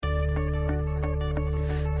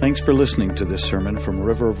Thanks for listening to this sermon from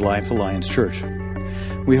River of Life Alliance Church.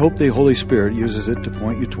 We hope the Holy Spirit uses it to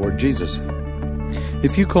point you toward Jesus.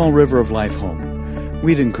 If you call River of Life home,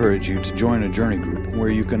 we'd encourage you to join a journey group where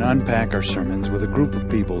you can unpack our sermons with a group of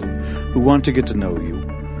people who want to get to know you,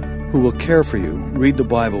 who will care for you, read the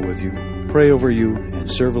Bible with you, pray over you, and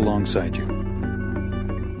serve alongside you.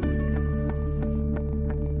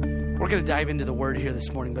 We're going to dive into the Word here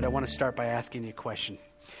this morning, but I want to start by asking you a question.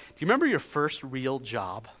 Do you remember your first real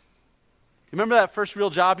job? You remember that first real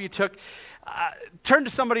job you took? Turn to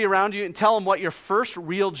somebody around you and tell them what your first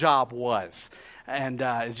real job was. And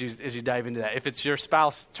as you dive into that, if it's your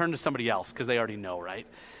spouse, turn to somebody else because they already know, right?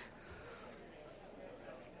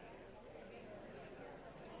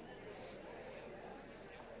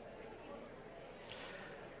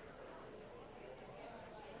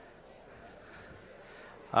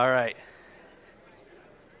 All right.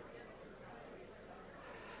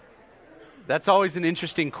 That's always an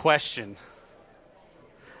interesting question.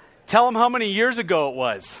 Tell them how many years ago it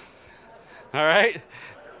was. All right?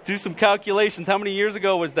 Do some calculations. How many years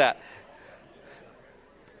ago was that?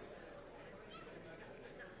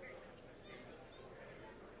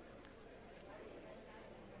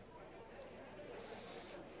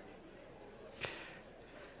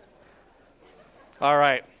 All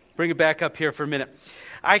right. Bring it back up here for a minute.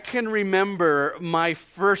 I can remember my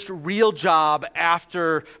first real job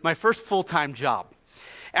after my first full-time job.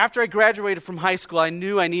 After I graduated from high school, I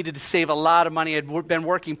knew I needed to save a lot of money. I'd been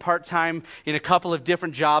working part-time in a couple of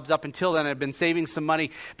different jobs up until then. I'd been saving some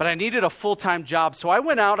money, but I needed a full-time job. So I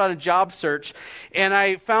went out on a job search, and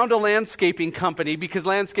I found a landscaping company, because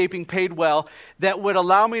landscaping paid well, that would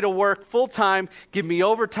allow me to work full-time, give me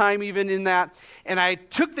overtime even in that. And I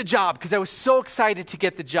took the job because I was so excited to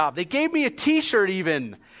get the job. They gave me a t-shirt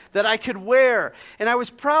even that I could wear, and I was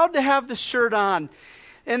proud to have the shirt on.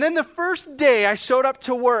 And then the first day I showed up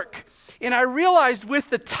to work, and I realized with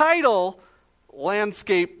the title,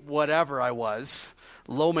 landscape whatever I was,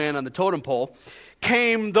 low man on the totem pole,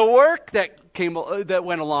 came the work that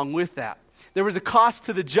went along with that. There was a cost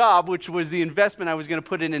to the job, which was the investment I was going to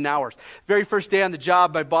put in hours. Very first day on the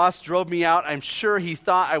job, my boss drove me out. I'm sure he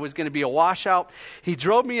thought I was going to be a washout. He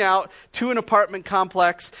drove me out to an apartment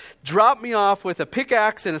complex, dropped me off with a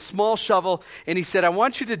pickaxe and a small shovel, and he said, I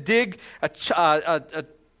want you to dig a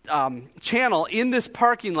channel in this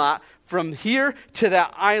parking lot from here to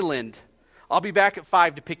that island. I'll be back at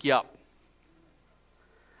 5 to pick you up.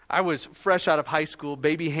 I was fresh out of high school,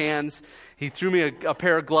 baby hands. He threw me a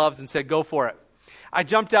pair of gloves and said, go for it. I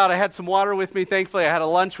jumped out. I had some water with me, thankfully. I had a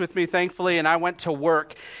lunch with me, thankfully, and I went to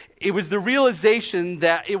work. It was the realization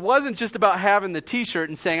that it wasn't just about having the t-shirt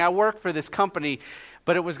and saying, I work for this company,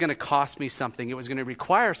 but it was going to cost me something. It was going to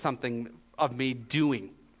require something of me doing.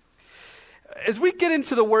 As we get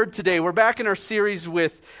into the Word today, we're back in our series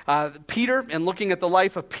with Peter and looking at the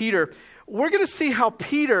life of Peter. We're going to see how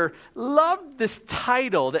Peter loved this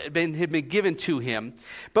title that had been given to him.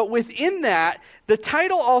 But within that, the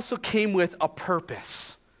title also came with a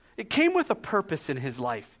purpose. It came with a purpose in his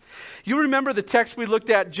life. You remember the text we looked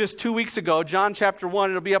at just 2 weeks ago, John chapter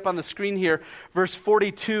 1, it'll be up on the screen here, verse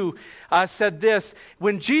 42, said this,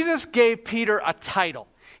 when Jesus gave Peter a title,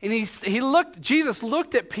 and Jesus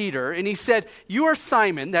looked at Peter and he said, you are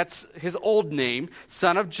Simon, that's his old name,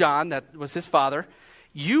 son of John, that was his father.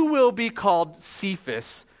 You will be called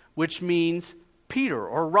Cephas, which means Peter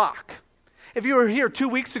or rock. If you were here 2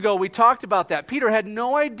 weeks ago, we talked about that. Peter had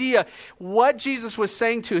no idea what Jesus was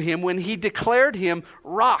saying to him when he declared him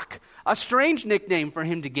rock, a strange nickname for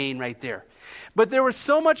him to gain right there. But there was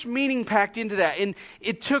so much meaning packed into that. And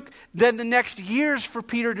it took then the next years for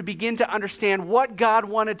Peter to begin to understand what God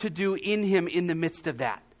wanted to do in him in the midst of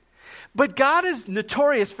that. But God is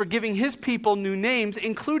notorious for giving his people new names,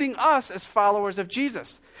 including us as followers of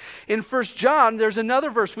Jesus. In 1 John, there's another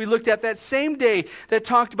verse we looked at that same day that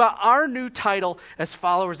talked about our new title as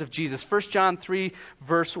followers of Jesus. 1 John 3,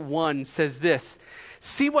 verse 1 says this,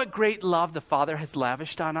 see what great love the Father has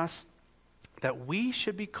lavished on us, that we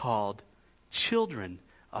should be called children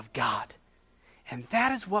of God. And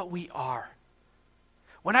that is what we are.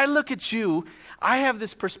 When I look at you, I have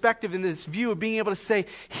this perspective and this view of being able to say,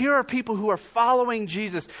 here are people who are following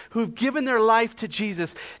Jesus, who have given their life to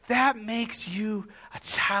Jesus. That makes you a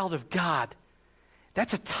child of God.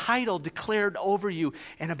 That's a title declared over you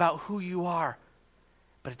and about who you are.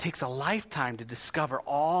 But it takes a lifetime to discover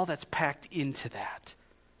all that's packed into that.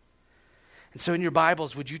 And so in your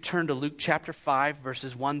Bibles, would you turn to Luke chapter 5,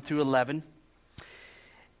 verses 1 through 11?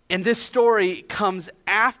 And this story comes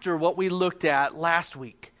after what we looked at last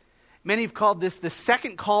week. Many have called this the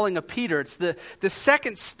second calling of Peter. It's the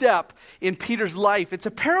second step in Peter's life. It's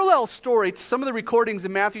a parallel story to some of the recordings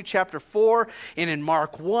in Matthew chapter 4 and in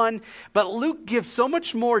Mark 1. But Luke gives so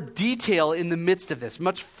much more detail in the midst of this,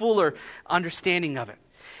 much fuller understanding of it.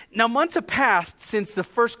 Now, months have passed since the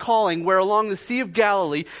first calling, where along the Sea of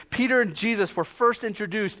Galilee, Peter and Jesus were first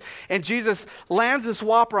introduced. And Jesus lands this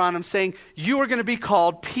whopper on him saying, "You are going to be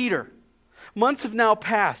called Peter." Months have now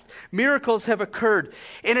passed. Miracles have occurred.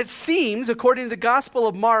 And it seems, according to the Gospel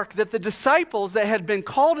of Mark, that the disciples that had been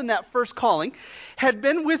called in that first calling had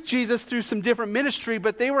been with Jesus through some different ministry,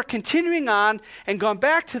 but they were continuing on and gone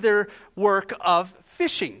back to their work of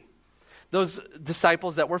fishing. Those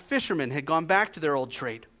disciples that were fishermen had gone back to their old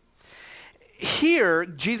trade. Here,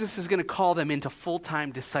 Jesus is going to call them into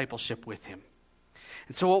full-time discipleship with him.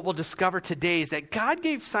 And so what we'll discover today is that God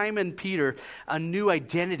gave Simon Peter a new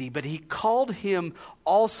identity, but he called him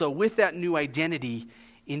also with that new identity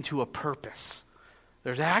into a purpose.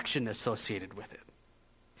 There's action associated with it.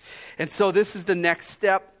 And so this is the next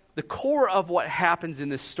step. The core of what happens in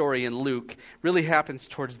this story in Luke really happens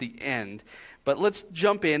towards the end. But let's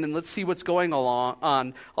jump in and let's see what's going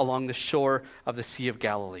on along the shore of the Sea of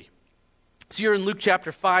Galilee. So you're in Luke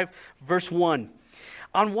chapter 5, verse 1.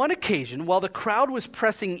 On one occasion, while the crowd was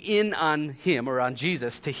pressing in on him, or on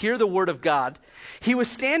Jesus, to hear the word of God, he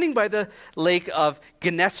was standing by the lake of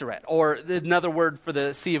Gennesaret, or another word for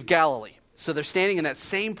the Sea of Galilee. So they're standing in that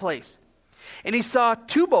same place. And he saw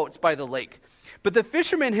 2 boats by the lake, but the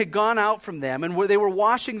fishermen had gone out from them, and they were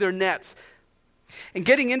washing their nets. And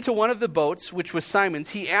getting into one of the boats, which was Simon's,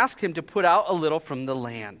 he asked him to put out a little from the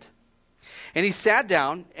land. And he sat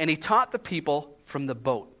down, and he taught the people from the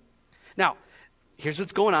boat. Now, here's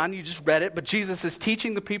what's going on. You just read it, but Jesus is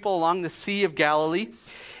teaching the people along the Sea of Galilee.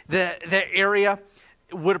 The area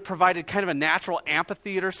would have provided kind of a natural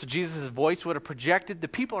amphitheater, so Jesus' voice would have projected. The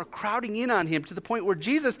people are crowding in on him to the point where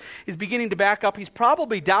Jesus is beginning to back up. He's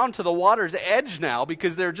probably down to the water's edge now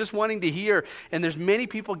because they're just wanting to hear, and there's many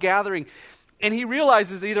people gathering. And he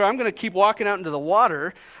realizes either I'm going to keep walking out into the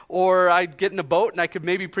water, or I get in a boat and I could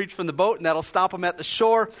maybe preach from the boat and that'll stop him at the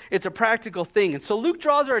shore. It's a practical thing. And so Luke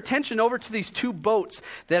draws our attention over to these 2 boats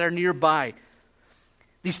that are nearby.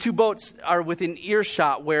 These 2 boats are within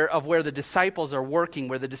earshot of where the disciples are working,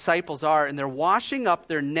 where the disciples are, and they're washing up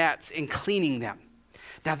their nets and cleaning them.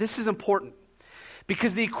 Now this is important,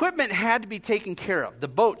 because the equipment had to be taken care of. The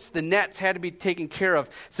boats, the nets had to be taken care of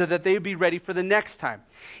so that they would be ready for the next time.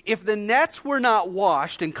 If the nets were not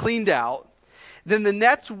washed and cleaned out, then the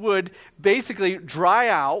nets would basically dry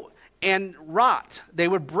out and rot. They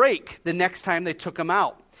would break the next time they took them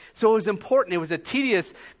out. So it was important. It was a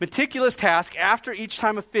tedious, meticulous task. After each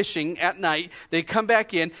time of fishing at night, they'd come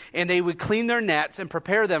back in and they would clean their nets and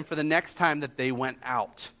prepare them for the next time that they went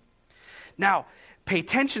out. Now, pay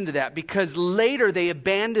attention to that, because later they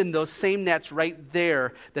abandoned those same nets right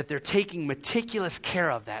there that they're taking meticulous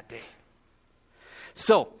care of that day.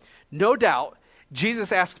 So, no doubt,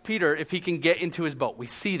 Jesus asked Peter if he can get into his boat. We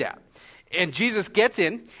see that. And Jesus gets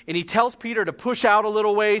in, and he tells Peter to push out a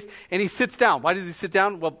little ways, and he sits down. Why does he sit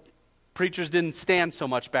down? Well, preachers didn't stand so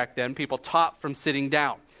much back then. People taught from sitting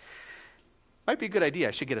down. Might be a good idea.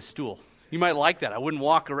 I should get a stool. You might like that. I wouldn't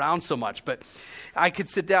walk around so much, but I could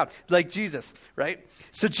sit down like Jesus, right?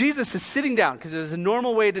 So Jesus is sitting down because there's a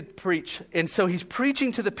normal way to preach. And so he's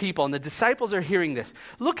preaching to the people, and the disciples are hearing this.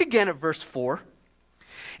 Look again at verse 4.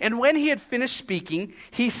 And when he had finished speaking,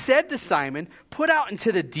 he said to Simon, "Put out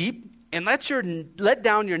into the deep and let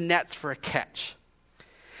down your nets for a catch."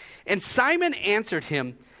 And Simon answered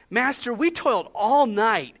him, "Master, we toiled all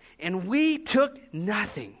night and we took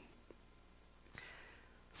nothing."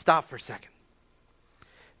 Stop for a second.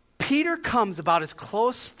 Peter comes about as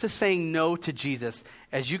close to saying no to Jesus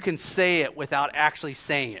as you can say it without actually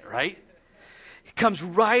saying it, right? He comes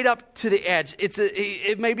right up to the edge.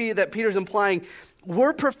 It may be that Peter's implying,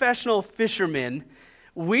 we're professional fishermen.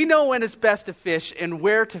 We know when it's best to fish and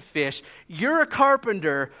where to fish. You're a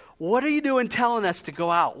carpenter. What are you doing telling us to go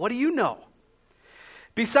out? What do you know?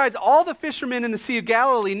 Besides, all the fishermen in the Sea of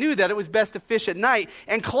Galilee knew that it was best to fish at night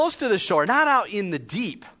and close to the shore, not out in the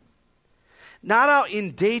deep, not out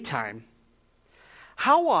in daytime.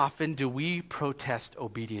 How often do we protest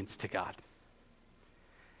obedience to God?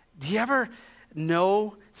 Do you ever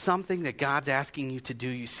know something that God's asking you to do?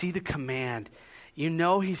 You see the command. You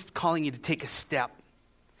know he's calling you to take a step.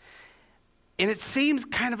 And it seems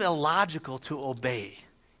kind of illogical to obey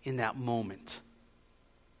in that moment.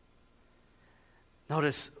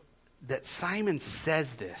 Notice that Simon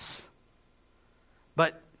says this,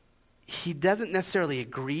 but he doesn't necessarily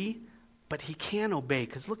agree, but he can obey,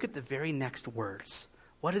 because look at the very next words.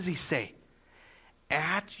 What does he say?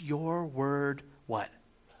 At your word, what?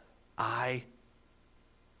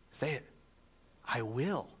 Say it. I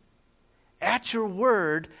will. At your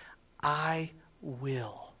word, I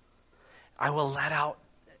will. I will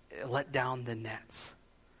let down the nets.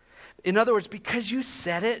 In other words, because you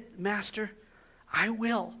said it, Master, I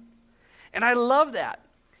will. And I love that.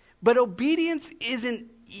 But obedience isn't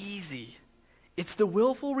easy. It's the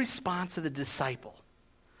willful response of the disciple.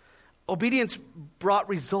 Obedience brought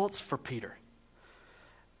results for Peter.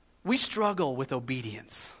 We struggle with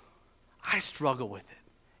obedience. I struggle with it.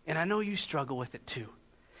 And I know you struggle with it too.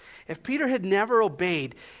 If Peter had never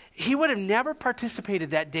obeyed, he would have never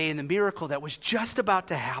participated that day in the miracle that was just about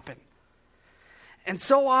to happen. And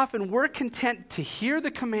so often we're content to hear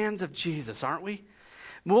the commands of Jesus, aren't we?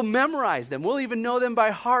 We'll memorize them. We'll even know them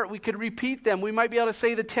by heart. We could repeat them. We might be able to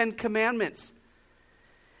say the 10 commandments.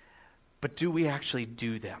 But do we actually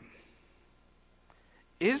do them?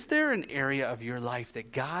 Is there an area of your life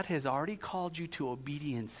that God has already called you to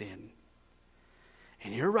obedience in?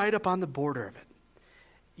 And you're right up on the border of it.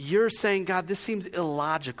 You're saying, God, this seems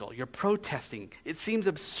illogical. You're protesting. It seems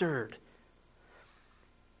absurd.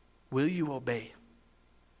 Will you obey?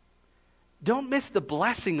 Don't miss the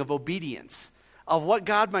blessing of obedience, of what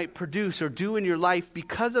God might produce or do in your life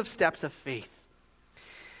because of steps of faith.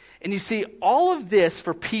 And you see, all of this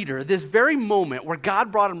for Peter, this very moment where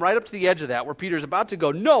God brought him right up to the edge of that, where Peter's about to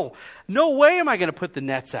go, no way am I going to put the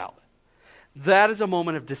nets out. That is a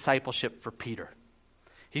moment of discipleship for Peter.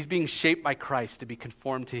 He's being shaped by Christ to be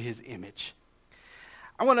conformed to his image.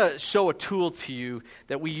 I want to show a tool to you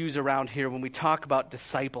that we use around here when we talk about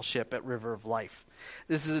discipleship at River of Life.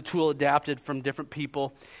 This is a tool adapted from different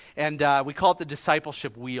people, and we call it the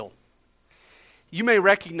discipleship wheel. You may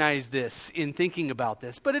recognize this in thinking about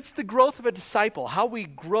this, but it's the growth of a disciple, how we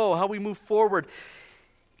grow, how we move forward.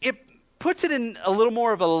 It puts it in a little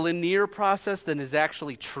more of a linear process than is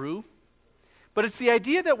actually true. But it's the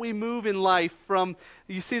idea that we move in life from,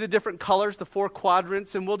 you see the different colors, the 4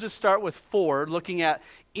 quadrants, and we'll just start with 4, looking at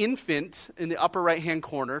infant in the upper right-hand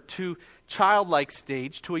corner, to childlike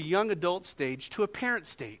stage, to a young adult stage, to a parent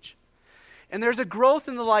stage. And there's a growth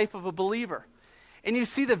in the life of a believer. And you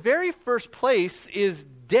see the very first place is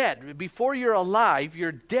dead. Before you're alive,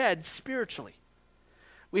 you're dead spiritually.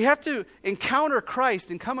 We have to encounter Christ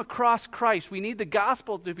and come across Christ. We need the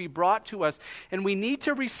gospel to be brought to us, and we need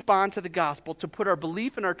to respond to the gospel, to put our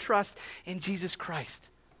belief and our trust in Jesus Christ.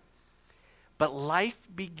 But life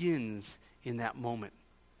begins in that moment.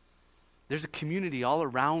 There's a community all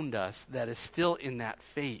around us that is still in that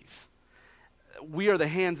phase. We are the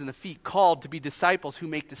hands and the feet called to be disciples who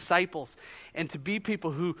make disciples, and to be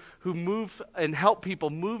people who move and help people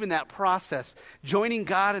move in that process, joining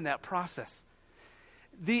God in that process.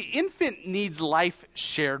 The infant needs life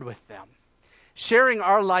shared with them, sharing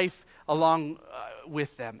our life along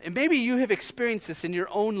with them. And maybe you have experienced this in your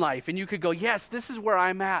own life, and you could go, yes, this is where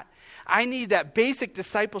I'm at. I need that basic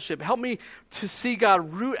discipleship. Help me to see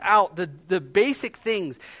God root out the basic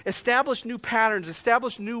things, establish new patterns,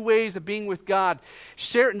 establish new ways of being with God,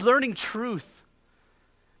 learning truth,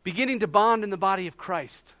 beginning to bond in the body of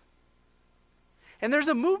Christ. And there's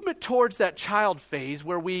a movement towards that child phase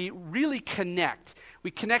where we really connect.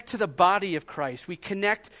 We connect to the body of Christ. We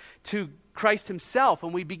connect to Christ himself,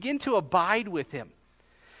 and we begin to abide with him.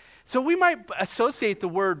 So we might associate the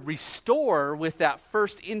word restore with that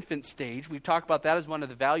first infant stage. We've talked about that as one of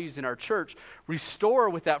the values in our church. Restore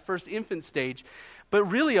with that first infant stage, but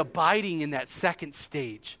really abiding in that second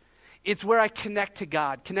stage. It's where I connect to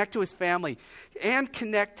God, connect to his family, and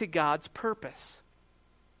connect to God's purpose.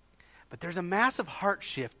 But there's a massive heart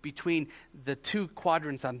shift between the 2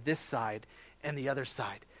 quadrants on this side and the other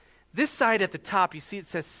side. This side at the top, you see it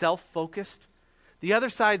says self-focused. The other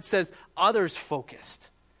side says others-focused.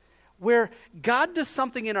 Where God does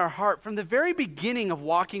something in our heart from the very beginning of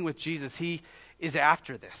walking with Jesus, he is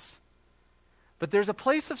after this. But there's a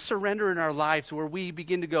place of surrender in our lives where we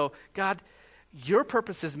begin to go, God, your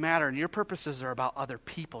purposes matter, and your purposes are about other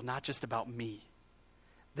people, not just about me.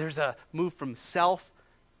 There's a move from self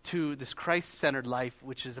to this Christ-centered life,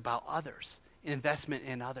 which is about others, investment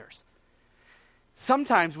in others.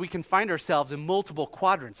 Sometimes we can find ourselves in multiple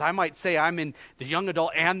quadrants. I might say I'm in the young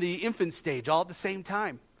adult and the infant stage all at the same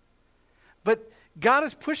time. But God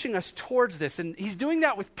is pushing us towards this, and he's doing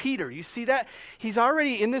that with Peter. You see that? He's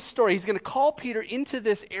already in this story. He's going to call Peter into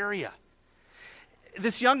this area.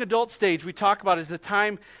 This young adult stage we talk about is the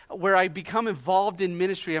time where I become involved in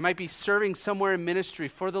ministry. I might be serving somewhere in ministry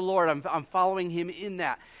for the Lord. I'm following him in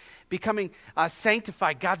that. Becoming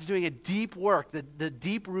sanctified. God's doing a deep work, the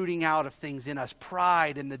deep rooting out of things in us,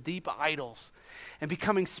 pride and the deep idols, and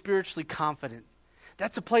becoming spiritually confident.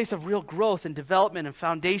 That's a place of real growth and development and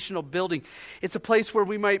foundational building. It's a place where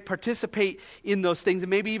we might participate in those things and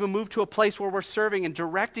maybe even move to a place where we're serving and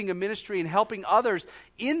directing a ministry and helping others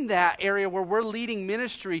in that area where we're leading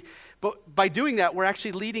ministry. But by doing that, we're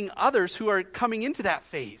actually leading others who are coming into that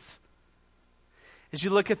phase. As you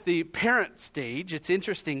look at the parent stage, it's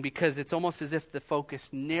interesting because it's almost as if the focus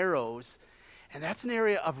narrows. And that's an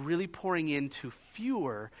area of really pouring into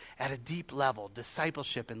fewer at a deep level,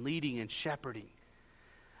 discipleship and leading and shepherding.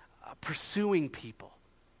 Pursuing people,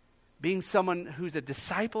 being someone who's a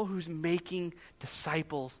disciple who's making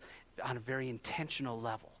disciples on a very intentional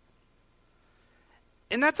level.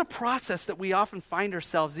 And that's a process that we often find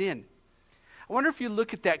ourselves in. I wonder if you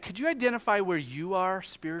look at that, could you identify where you are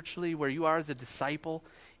spiritually, where you are as a disciple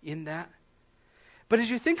in that? But as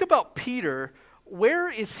you think about Peter, where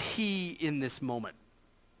is he in this moment?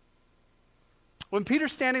 When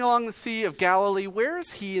Peter's standing along the Sea of Galilee, where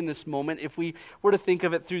is he in this moment if we were to think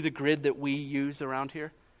of it through the grid that we use around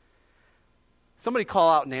here? Somebody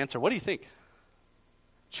call out and answer. What do you think?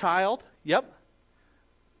 Child? Yep.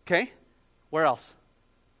 Okay. Where else?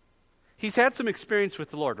 He's had some experience with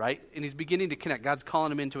the Lord, right? And he's beginning to connect. God's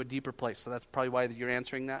calling him into a deeper place. So that's probably why you're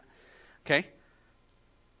answering that. Okay.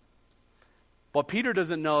 What Peter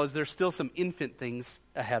doesn't know is there's still some infant things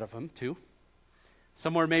ahead of him too.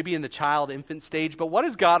 Somewhere maybe in the child, infant stage. But what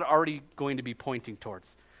is God already going to be pointing towards?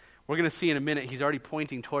 We're going to see in a minute, he's already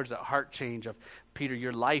pointing towards that heart change of, Peter,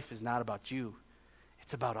 your life is not about you.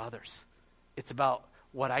 It's about others. It's about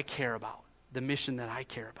what I care about, the mission that I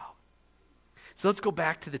care about. So let's go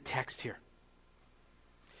back to the text here.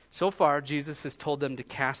 So far, Jesus has told them to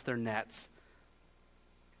cast their nets.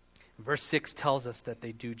 Verse 6 tells us that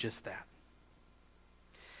they do just that.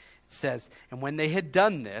 Says, and when they had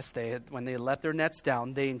done this, when they had let their nets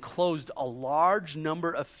down, they enclosed a large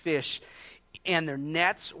number of fish, and their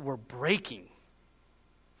nets were breaking.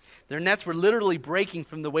 Their nets were literally breaking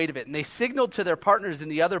from the weight of it. And they signaled to their partners in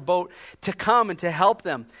the other boat to come and to help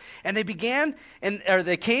them. And they came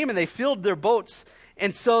and they filled their boats.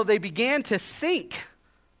 And so they began to sink.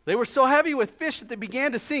 They were so heavy with fish that they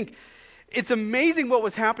began to sink. It's amazing what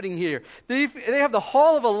was happening here. They have the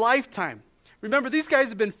haul of a lifetime. Remember, these guys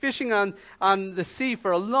have been fishing on the sea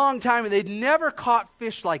for a long time, and they'd never caught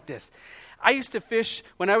fish like this. I used to fish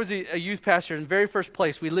when I was a youth pastor in the very first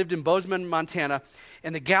place. We lived in Bozeman, Montana,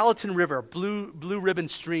 and the Gallatin River, blue ribbon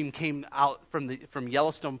stream, came out from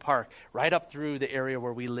Yellowstone Park right up through the area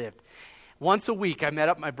where we lived. Once a week, I met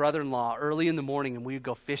up my brother-in-law early in the morning, and we would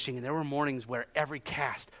go fishing. And there were mornings where every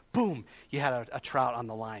cast, boom, you had a trout on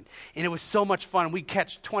the line. And it was so much fun. We'd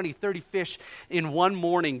catch 20, 30 fish in one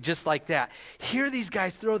morning just like that. Here these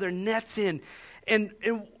guys throw their nets in. And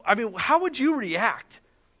I mean, how would you react?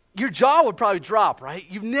 Your jaw would probably drop, right?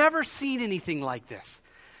 You've never seen anything like this.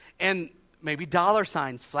 And maybe dollar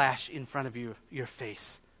signs flash in front of your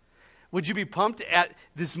face. Would you be pumped at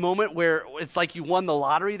this moment where it's like you won the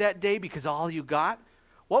lottery that day because all you got?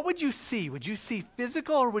 What would you see? Would you see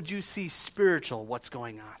physical or would you see spiritual, what's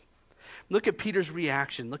going on? Look at Peter's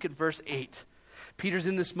reaction. Look at verse 8. Peter's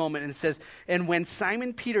in this moment and it says, and when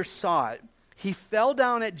Simon Peter saw it, he fell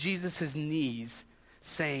down at Jesus' knees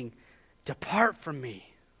saying, depart from me.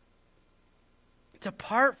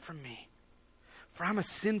 Depart from me, for I'm a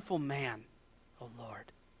sinful man, O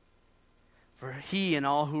Lord. For he and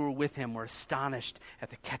all who were with him were astonished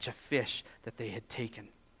at the catch of fish that they had taken.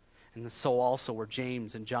 And so also were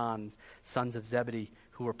James and John, sons of Zebedee,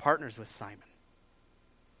 who were partners with Simon.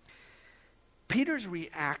 Peter's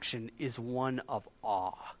reaction is one of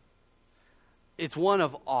awe. It's one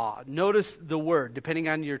of awe. Notice the word, depending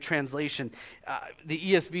on your translation. The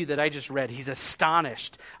ESV that I just read, he's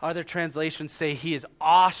astonished. Other translations say he is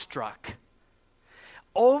awestruck.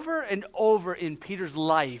 Over and over in Peter's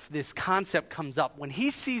life, this concept comes up. When he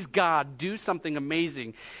sees God do something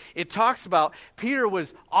amazing, it talks about Peter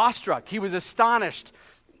was awestruck. He was astonished.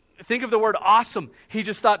 Think of the word awesome. He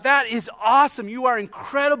just thought, that is awesome. You are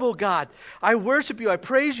incredible, God. I worship you. I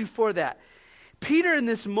praise you for that. Peter in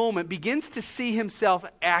this moment begins to see himself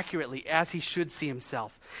accurately as he should see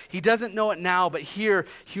himself. He doesn't know it now, but here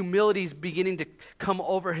humility is beginning to come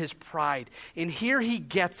over his pride. And here he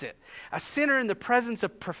gets it. A sinner in the presence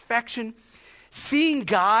of perfection, seeing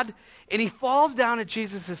God, and he falls down at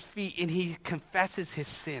Jesus' feet and he confesses his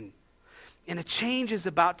sin. And a change is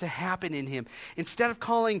about to happen in him. Instead of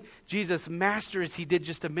calling Jesus Master as he did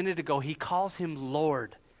just a minute ago, he calls him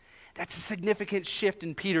Lord. That's a significant shift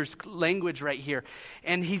in Peter's language right here.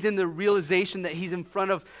 And he's in the realization that he's in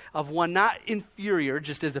front of one not inferior,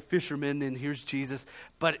 just as a fisherman, and here's Jesus,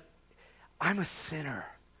 but I'm a sinner,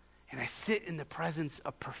 and I sit in the presence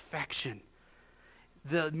of perfection.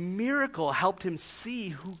 The miracle helped him see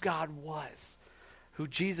who God was, who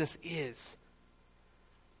Jesus is.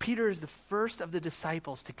 Peter is the first of the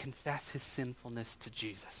disciples to confess his sinfulness to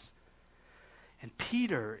Jesus. And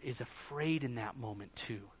Peter is afraid in that moment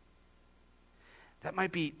too. That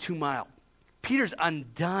might be too mild. Peter's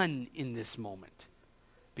undone in this moment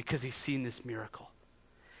because he's seen this miracle.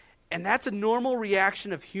 And that's a normal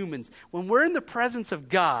reaction of humans. When we're in the presence of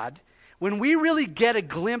God, when we really get a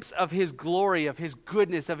glimpse of his glory, of his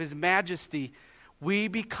goodness, of his majesty, we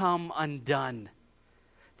become undone.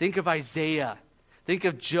 Think of Isaiah. Think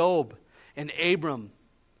of Job and Abram.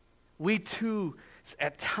 We too,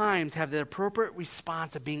 at times, have the appropriate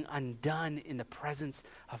response of being undone in the presence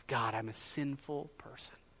of God. I'm a sinful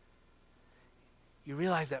person. You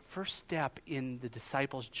realize that first step in the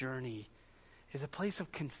disciples' journey is a place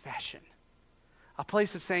of confession. A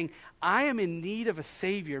place of saying, I am in need of a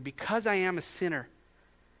Savior because I am a sinner.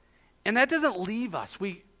 And that doesn't leave us.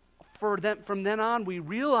 From then on, we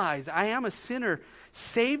realize I am a sinner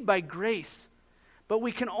saved by grace. But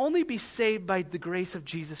we can only be saved by the grace of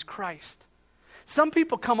Jesus Christ. Some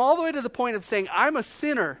people come all the way to the point of saying, I'm a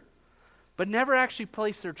sinner, but never actually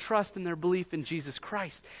place their trust and their belief in Jesus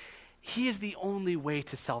Christ. He is the only way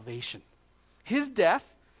to salvation. His death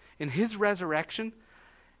and his resurrection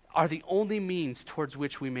are the only means towards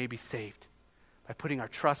which we may be saved, by putting our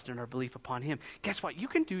trust and our belief upon him. Guess what? You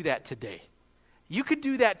can do that today. You could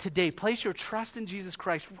do that today. Place your trust in Jesus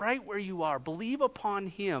Christ right where you are. Believe upon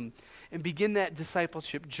him and begin that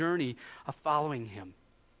discipleship journey of following him.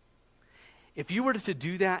 If you were to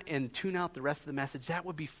do that and tune out the rest of the message, that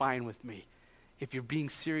would be fine with me if you're being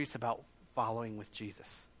serious about following with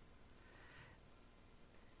Jesus.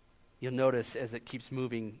 You'll notice as it keeps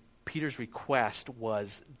moving, Peter's request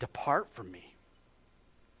was, depart from me.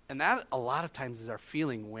 And that a lot of times is our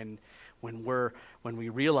feeling when we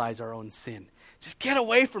realize our own sin. Just get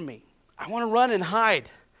away from me. I want to run and hide.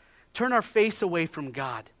 Turn our face away from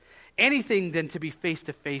God. Anything than to be face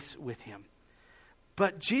to face with him.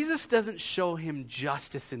 But Jesus doesn't show him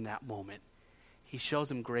justice in that moment. He shows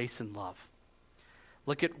him grace and love.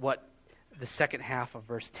 Look at what the second half of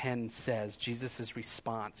verse 10 says, Jesus'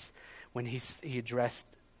 response. When he addressed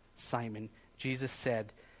Simon, Jesus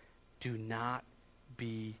said, do not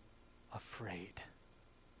be afraid.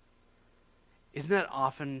 Isn't that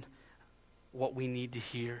often what we need to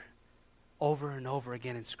hear? Over and over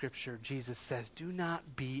again in Scripture, Jesus says, do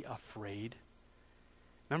not be afraid.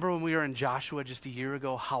 Remember when we were in Joshua just a year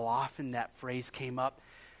ago, how often that phrase came up?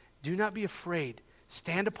 Do not be afraid.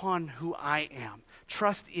 Stand upon who I am.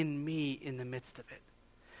 Trust in me in the midst of it.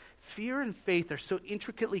 Fear and faith are so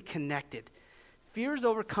intricately connected. Fear is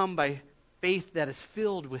overcome by faith that is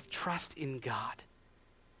filled with trust in God.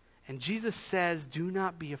 And Jesus says, do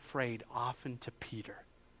not be afraid, often to Peter.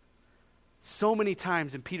 So many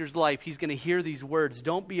times in Peter's life, he's going to hear these words,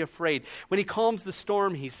 don't be afraid. When he calms the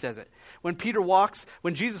storm, he says it. When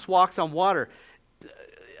Jesus walks on water,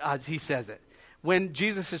 he says it. When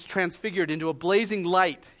Jesus is transfigured into a blazing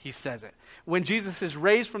light, he says it. When Jesus is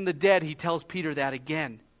raised from the dead, he tells Peter that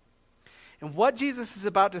again. And what Jesus is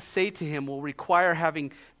about to say to him will require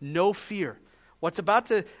having no fear. What's about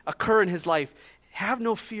to occur in his life, have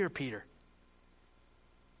no fear, Peter.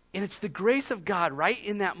 And it's the grace of God right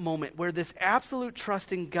in that moment where this absolute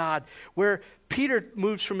trust in God, where Peter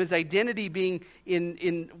moves from his identity being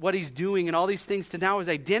in what he's doing and all these things to now his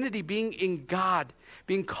identity being in God,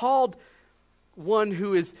 being called one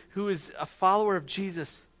who is a follower of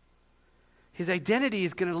Jesus. His identity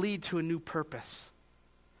is going to lead to a new purpose.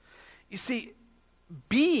 You see,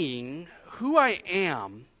 being who I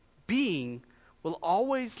am, being will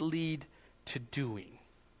always lead to doing.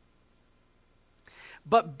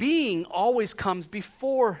 But being always comes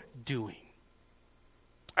before doing.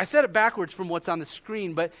 I said it backwards from what's on the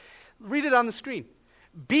screen, but read it on the screen.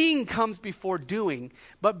 Being comes before doing,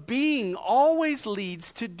 but being always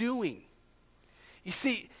leads to doing. You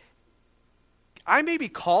see, I may be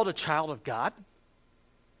called a child of God.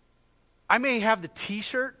 I may have the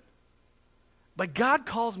t-shirt, but God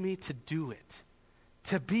calls me to do it,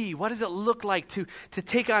 to be. What does it look like to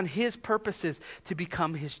take on his purposes, to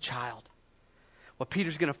become his child? Well,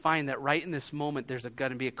 Peter's going to find that right in this moment, there's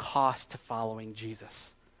going to be a cost to following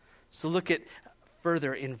Jesus. So look at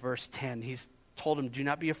further in verse 10. He's told him, do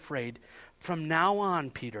not be afraid. From now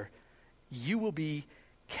on, Peter, you will be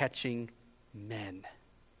catching men.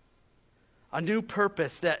 A new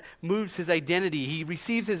purpose that moves his identity. He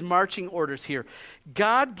receives his marching orders here.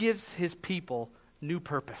 God gives his people new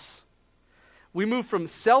purpose. We move from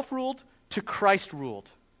self-ruled to Christ-ruled.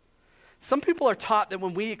 Some people are taught that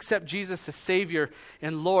when we accept Jesus as Savior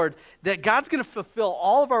and Lord, that God's going to fulfill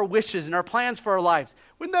all of our wishes and our plans for our lives.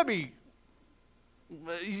 Wouldn't that be,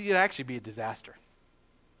 it'd actually be a disaster.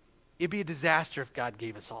 It'd be a disaster if God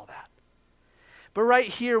gave us all that. But right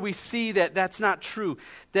here we see that that's not true.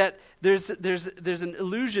 That there's an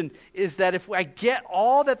illusion is that if I get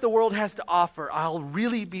all that the world has to offer, I'll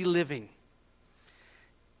really be living.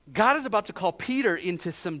 God is about to call Peter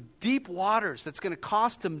into some deep waters that's going to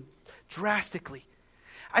cost him drastically.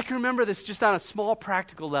 I can remember this just on a small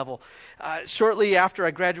practical level. Shortly after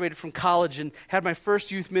I graduated from college and had my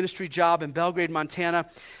first youth ministry job in Belgrade, Montana,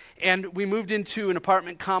 and we moved into an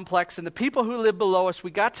apartment complex, and the people who lived below us,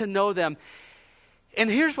 we got to know them. And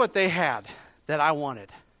here's what they had that I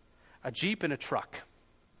wanted: a Jeep and a truck.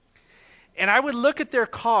 And I would look at their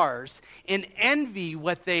cars and envy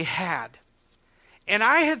what they had. And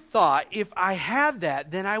I had thought, if I had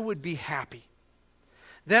that, then I would be happy.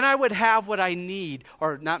 Then I would have what I need,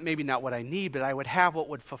 or maybe not what I need, but I would have what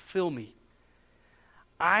would fulfill me.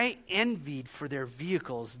 I envied for their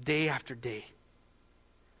vehicles day after day.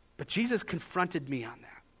 But Jesus confronted me on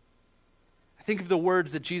that. I think of the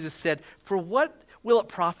words that Jesus said, "For what will it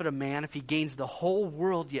profit a man if he gains the whole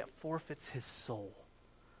world yet forfeits his soul?"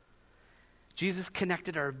 Jesus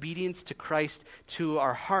connected our obedience to Christ to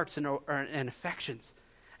our hearts and affections.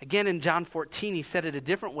 Again, in John 14, he said it a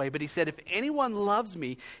different way, but he said, "If anyone loves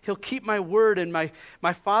me, he'll keep my word, and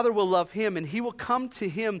my Father will love him, and he will come to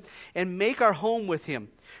him and make our home with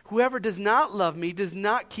him. Whoever does not love me does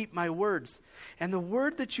not keep my words. And the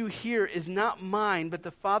word that you hear is not mine, but the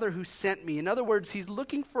Father who sent me." In other words, he's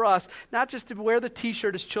looking for us not just to wear the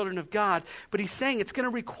t-shirt as children of God, but he's saying it's going to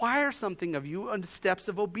require something of you on the steps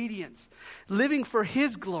of obedience. Living for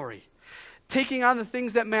his glory. Taking on the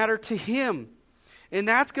things that matter to him. And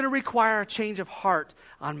that's going to require a change of heart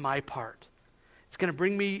on my part. It's going to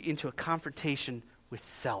bring me into a confrontation with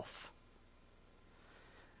self.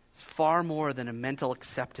 It's far more than a mental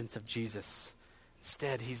acceptance of Jesus.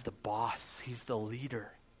 Instead, he's the boss. He's the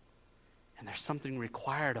leader. And there's something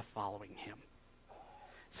required of following him.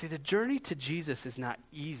 See, the journey to Jesus is not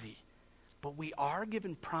easy, but we are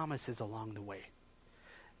given promises along the way.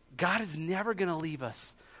 God is never going to leave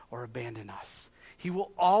us or abandon us. He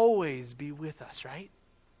will always be with us, right?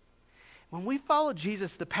 When we follow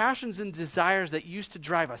Jesus, the passions and desires that used to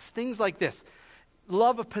drive us, things like this: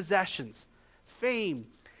 love of possessions, fame,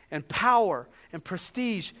 and power, and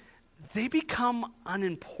prestige, they become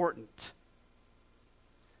unimportant.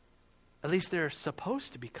 At least they're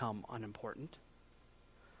supposed to become unimportant.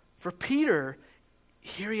 For Peter,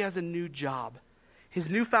 here he has a new job. His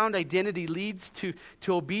newfound identity leads to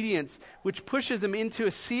obedience, which pushes him into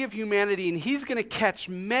a sea of humanity, and he's going to catch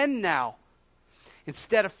men now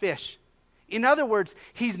instead of fish. In other words,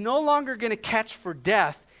 he's no longer going to catch for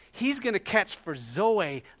death. He's going to catch for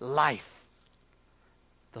Zoe, life.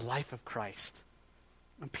 The life of Christ.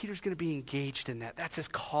 And Peter's going to be engaged in that. That's his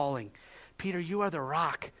calling. Peter, you are the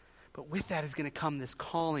rock. But with that is going to come this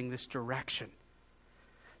calling, this direction.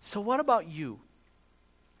 So what about you?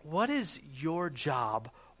 What is your job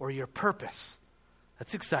or your purpose?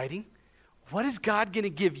 That's exciting. What is God going to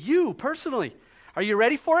give you personally? Are you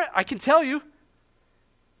ready for it? I can tell you.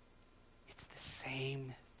 It's the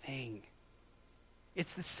same thing.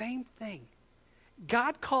 It's the same thing.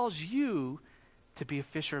 God calls you to be a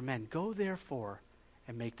fisher of men. Go therefore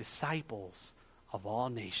and make disciples of all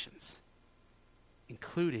nations,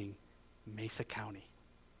 including Mesa County.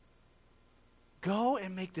 Go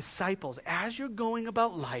and make disciples. As you're going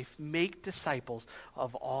about life, make disciples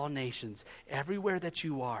of all nations, everywhere that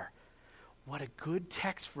you are. What a good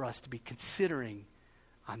text for us to be considering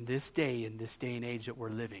on this day, in this day and age that we're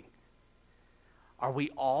living. Are we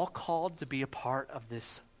all called to be a part of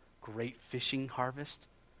this great fishing harvest?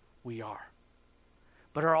 We are.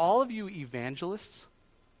 But are all of you evangelists?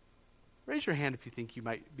 Raise your hand if you think you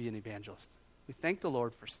might be an evangelist. We thank the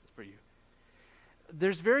Lord for you.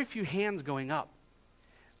 There's very few hands going up.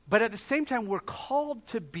 But at the same time, we're called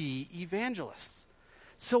to be evangelists.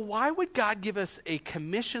 So why would God give us a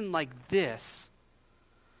commission like this?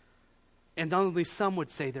 And only some would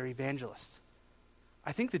say they're evangelists.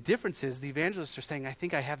 I think the difference is the evangelists are saying, I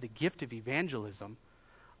think I have the gift of evangelism.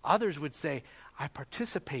 Others would say, I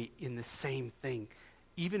participate in the same thing,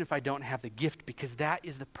 even if I don't have the gift, because that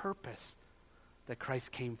is the purpose that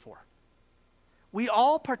Christ came for. We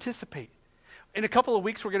all participate. In a couple of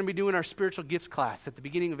weeks, we're going to be doing our spiritual gifts class at the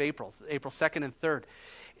beginning of April 2nd and 3rd.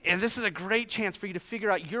 And this is a great chance for you to figure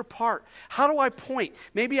out your part. How do I point?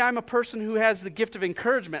 Maybe I'm a person who has the gift of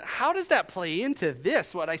encouragement. How does that play into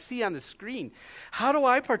this, what I see on the screen? How do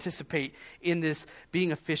I participate in this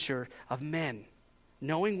being a fisher of men?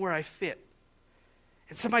 knowing where I fit.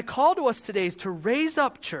 And so my call to us today is to raise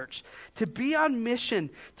up, church, to be on mission,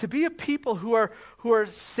 to be a people who are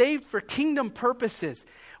saved for kingdom purposes.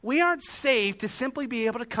 We aren't saved to simply be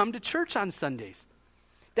able to come to church on Sundays.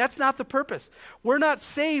 That's not the purpose. We're not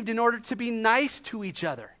saved in order to be nice to each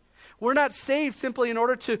other. We're not saved simply in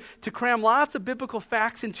order to cram lots of biblical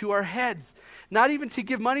facts into our heads, not even to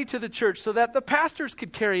give money to the church so that the pastors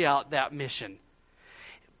could carry out that mission.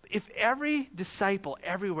 If every disciple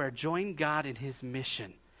everywhere joined God in his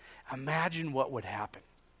mission, imagine what would happen.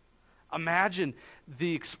 Imagine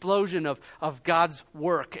the explosion of God's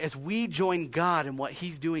work as we join God in what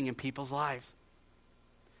he's doing in people's lives.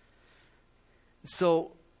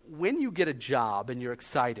 So when you get a job and you're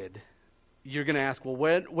excited, you're going to ask, well,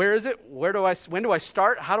 where is it? When do I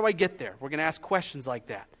start? How do I get there? We're going to ask questions like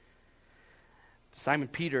that. Simon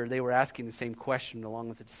Peter, they were asking the same question along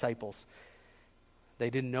with the disciples. They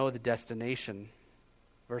didn't know the destination.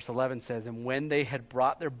 Verse 11 says, and when they had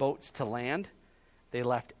brought their boats to land, they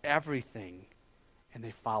left everything and they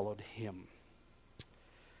followed him.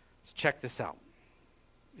 So check this out.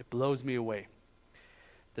 It blows me away.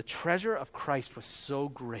 The treasure of Christ was so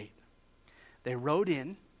great. They rowed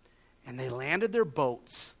in and they landed their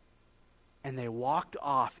boats and they walked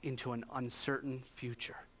off into an uncertain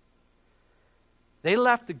future. They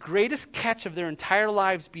left the greatest catch of their entire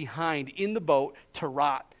lives behind in the boat to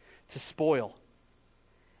rot, to spoil.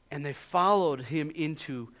 And they followed him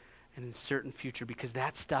into an uncertain future because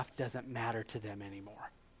that stuff doesn't matter to them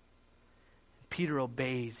anymore. And Peter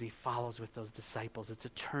obeys and he follows with those disciples. It's a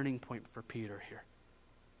turning point for Peter here.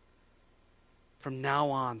 From now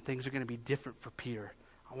on, things are going to be different for Peter.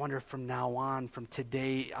 I wonder if from now on, from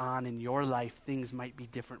today on in your life, things might be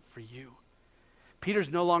different for you. Peter's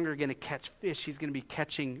no longer going to catch fish. He's going to be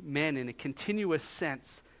catching men in a continuous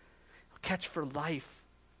sense. He'll catch for life.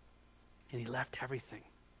 And he left everything.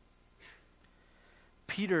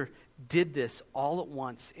 Peter did this all at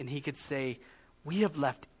once, and he could say, we have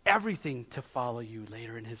left everything to follow you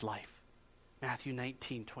later in his life. Matthew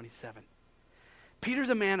 19:27. Peter's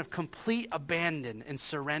a man of complete abandon and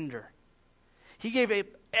surrender. He gave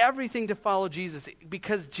everything to follow Jesus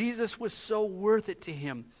because Jesus was so worth it to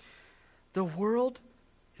him. The world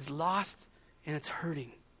is lost and it's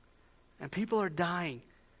hurting. And people are dying.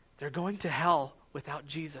 They're going to hell without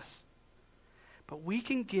Jesus. But we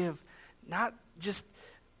can give not just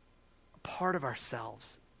a part of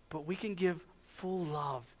ourselves, but we can give full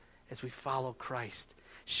love as we follow Christ,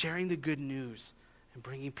 sharing the good news and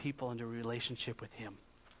bringing people into a relationship with him.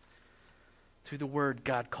 Through the word,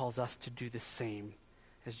 God calls us to do the same.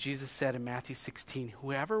 As Jesus said in Matthew 16,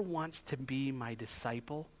 whoever wants to be my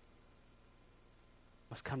disciple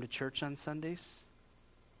must come to church on Sundays?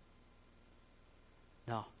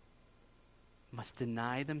 No. Must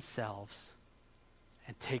deny themselves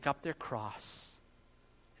and take up their cross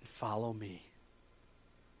and follow me.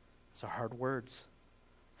 Those are hard words.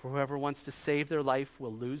 For whoever wants to save their life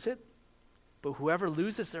will lose it. But whoever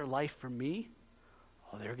loses their life for me,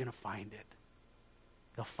 they're going to find it.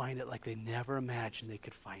 They'll find it like they never imagined they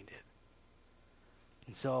could find it.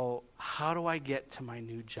 And so, how do I get to my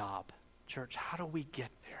new job? Church, how do we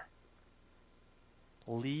get there?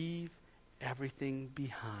 Leave everything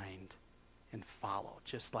behind and follow,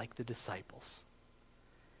 just like the disciples.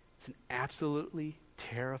 It's an absolutely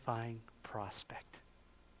terrifying prospect,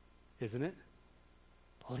 isn't it?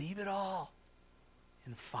 Leave it all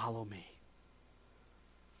and follow me.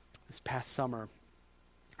 This past summer,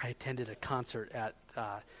 I attended a concert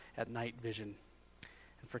at Night Vision.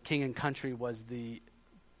 And for King and Country was the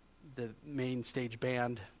main stage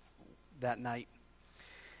band that night.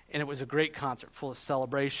 And it was a great concert, full of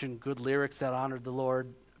celebration, good lyrics that honored the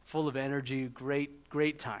Lord, full of energy,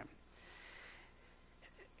 great time.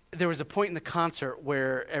 There was a point in the concert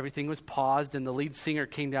where everything was paused and the lead singer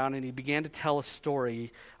came down and he began to tell a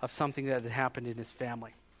story of something that had happened in his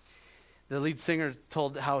family. The lead singer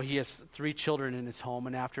told how he has 3 children in his home,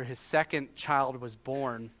 and after his second child was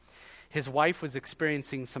born, his wife was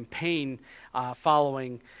experiencing some pain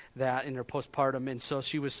following that in her postpartum, and so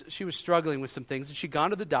she was struggling with some things, and she'd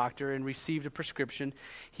gone to the doctor and received a prescription.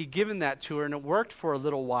 He'd given that to her, and it worked for a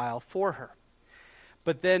little while for her.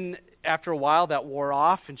 But then after a while, that wore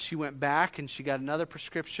off, and she went back, and she got another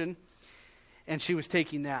prescription, and she was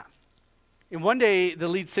taking that. And one day, the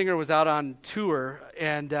lead singer was out on tour,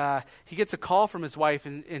 and he gets a call from his wife,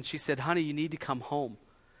 and she said, "Honey, you need to come home."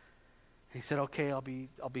 And he said, "Okay, I'll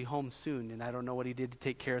be home soon." And I don't know what he did to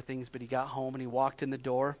take care of things, but he got home, and he walked in the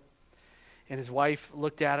door, and his wife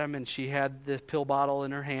looked at him, and she had the pill bottle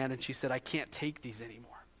in her hand, and she said, "I can't take these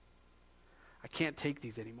anymore. I can't take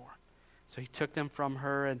these anymore." So he took them from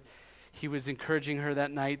her, and he was encouraging her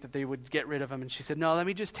that night that they would get rid of him. And she said, no, let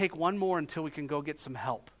me just take one more until we can go get some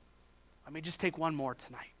help. Let me just take one more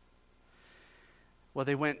tonight. Well,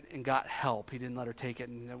 they went and got help. He didn't let her take it,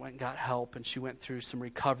 and they went and got help, and she went through some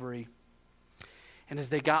recovery. And as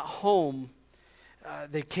they got home,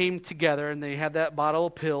 they came together, and they had that bottle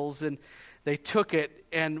of pills, and they took it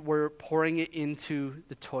and were pouring it into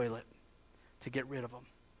the toilet to get rid of them.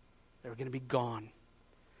 They were going to be gone.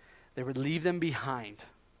 They would leave them behind,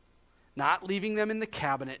 not leaving them in the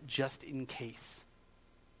cabinet just in case.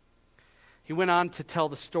 He went on to tell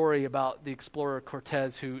the story about the explorer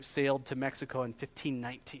Cortez who sailed to Mexico in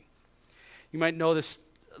 1519. You might know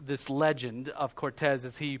this legend of Cortez.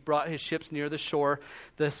 As he brought his ships near the shore,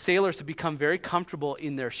 the sailors had become very comfortable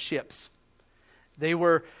in their ships. It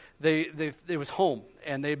was home,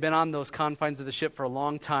 and they'd been on those confines of the ship for a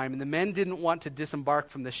long time, and the men didn't want to disembark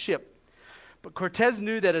from the ship. But Cortez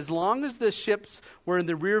knew that as long as the ships were in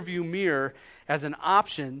the rearview mirror as an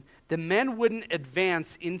option, the men wouldn't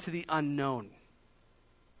advance into the unknown.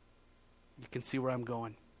 You can see where I'm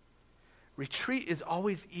going. Retreat is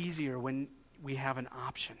always easier when we have an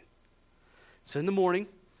option. So in the morning,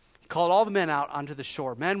 he called all the men out onto the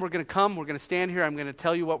shore. Men, we're going to come. We're going to stand here. I'm going to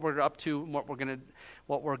tell you what we're up to and what we're going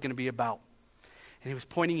to be about. And he was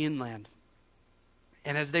pointing inland.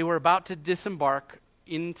 And as they were about to disembark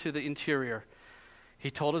into the interior, he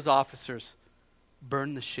told his officers,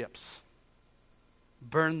 burn the ships.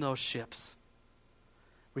 Burn those ships.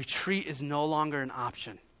 Retreat is no longer an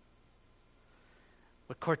option.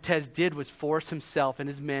 What Cortez did was force himself and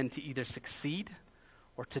his men to either succeed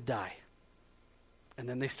or to die. And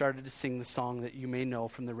then they started to sing the song that you may know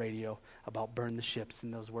from the radio about burn the ships.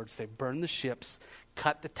 And those words say, burn the ships,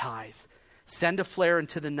 cut the ties, send a flare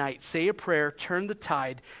into the night, say a prayer, turn the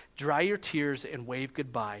tide, dry your tears, and wave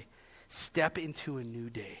goodbye. Step into a new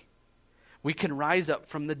day. We can rise up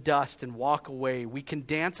from the dust and walk away. We can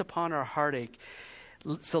dance upon our heartache.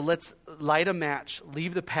 So let's light a match,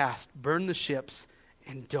 leave the past, burn the ships,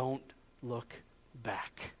 and don't look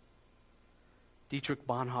back. Dietrich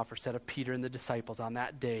Bonhoeffer said of Peter and the disciples on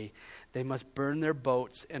that day, they must burn their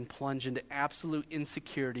boats and plunge into absolute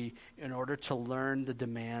insecurity in order to learn the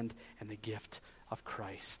demand and the gift of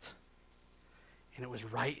Christ. And it was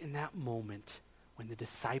right in that moment when the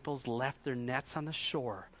disciples left their nets on the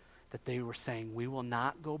shore that they were saying, we will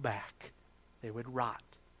not go back. They would rot.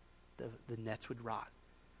 The nets would rot.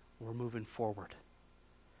 We're moving forward.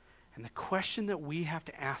 And the question that we have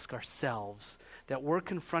to ask ourselves, that we're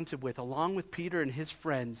confronted with, along with Peter and his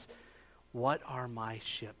friends, what are my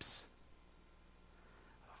ships?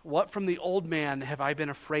 What from the old man have I been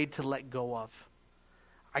afraid to let go of?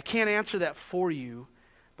 I can't answer that for you,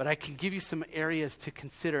 but I can give you some areas to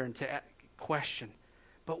consider and to question.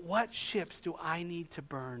 But what ships do I need to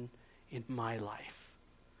burn in my life?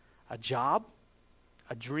 A job?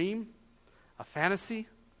 A dream? A fantasy?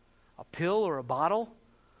 A pill or a bottle?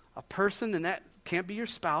 A person, and that can't be your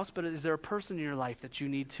spouse, but is there a person in your life that you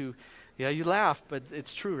need to, yeah, you laugh, but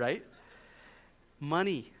it's true, right?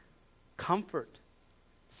 Money, comfort,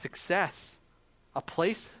 success, a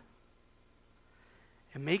place.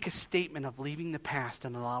 And make a statement of leaving the past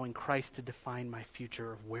and allowing Christ to define my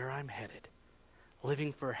future of where I'm headed.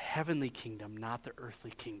 Living for a heavenly kingdom, not the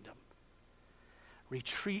earthly kingdom.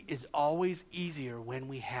 Retreat is always easier when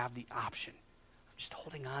we have the option. Just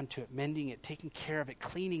holding on to it, mending it, taking care of it,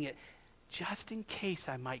 cleaning it, just in case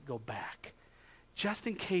I might go back. Just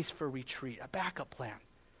in case for retreat, a backup plan.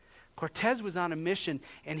 Cortez was on a mission,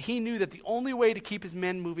 and he knew that the only way to keep his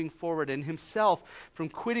men moving forward and himself from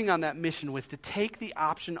quitting on that mission was to take the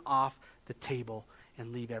option off the table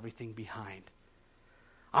and leave everything behind.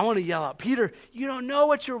 I want to yell out, Peter, you don't know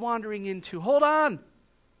what you're wandering into. Hold on.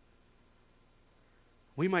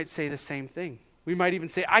 We might say the same thing. We might even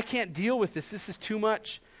say, I can't deal with this. This is too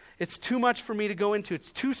much. It's too much for me to go into.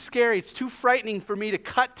 It's too scary. It's too frightening for me to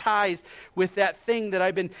cut ties with that thing that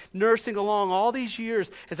I've been nursing along all these years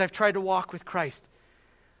as I've tried to walk with Christ.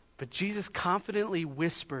 But Jesus confidently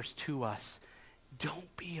whispers to us,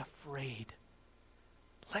 don't be afraid.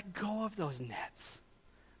 Let go of those nets.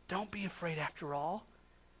 Don't be afraid after all.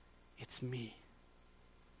 It's me.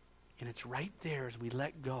 And it's right there as we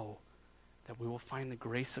let go that we will find the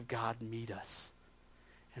grace of God meet us.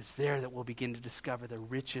 And it's there that we'll begin to discover the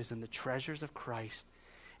riches and the treasures of Christ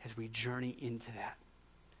as we journey into that.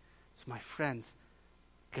 So my friends,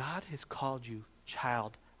 God has called you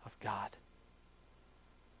child of God.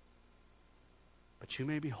 But you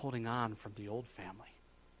may be holding on from the old family,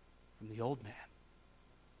 from the old man.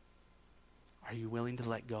 Are you willing to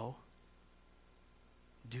let go?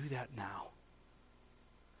 Do that now.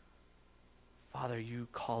 Father, you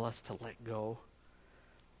call us to let go.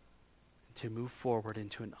 to move forward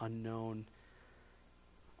into an unknown,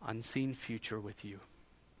 unseen future with you.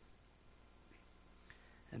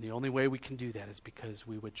 And the only way we can do that is because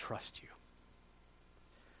we would trust you.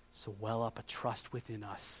 So well up a trust within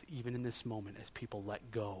us, even in this moment, as people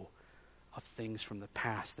let go of things from the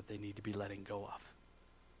past that they need to be letting go of.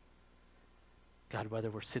 God, whether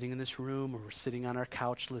we're sitting in this room or we're sitting on our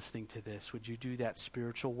couch listening to this, would you do that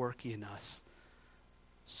spiritual work in us,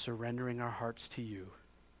 surrendering our hearts to you?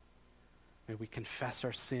 May we confess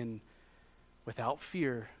our sin without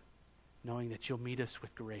fear, knowing that you'll meet us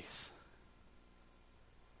with grace.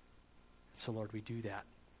 So, Lord, we do that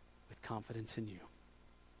with confidence in you.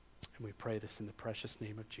 And we pray this in the precious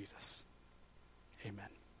name of Jesus. Amen.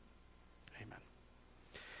 Amen.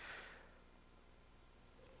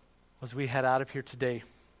 As we head out of here today,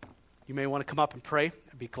 you may want to come up and pray.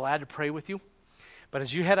 I'd be glad to pray with you. But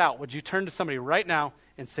as you head out, would you turn to somebody right now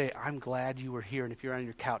and say, I'm glad you were here. And if you're on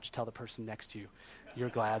your couch, tell the person next to you, you're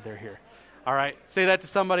glad they're here. All right, say that to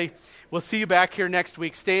somebody. We'll see you back here next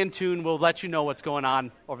week. Stay in tune. We'll let you know what's going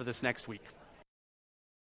on over this next week.